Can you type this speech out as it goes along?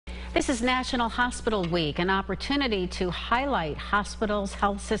This is National Hospital Week, an opportunity to highlight hospitals,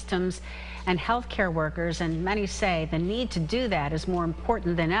 health systems, and healthcare workers, and many say the need to do that is more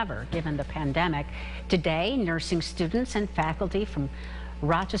important than ever given the pandemic. Today, nursing students and faculty from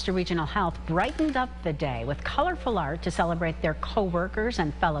Rochester Regional Health brightened up the day with colorful art to celebrate their co-workers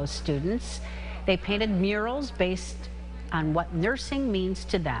and fellow students. They painted murals based on what nursing means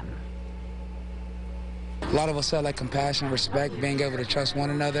to them. A lot of us felt like compassion, respect, being able to trust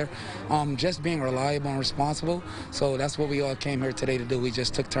one another, just being reliable and responsible. So that's what we all came here today to do. We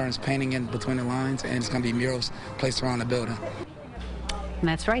just took turns painting in between the lines, and it's going to be murals placed around the building. And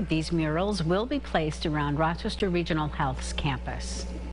that's right. These murals will be placed around Rochester Regional Health's campus.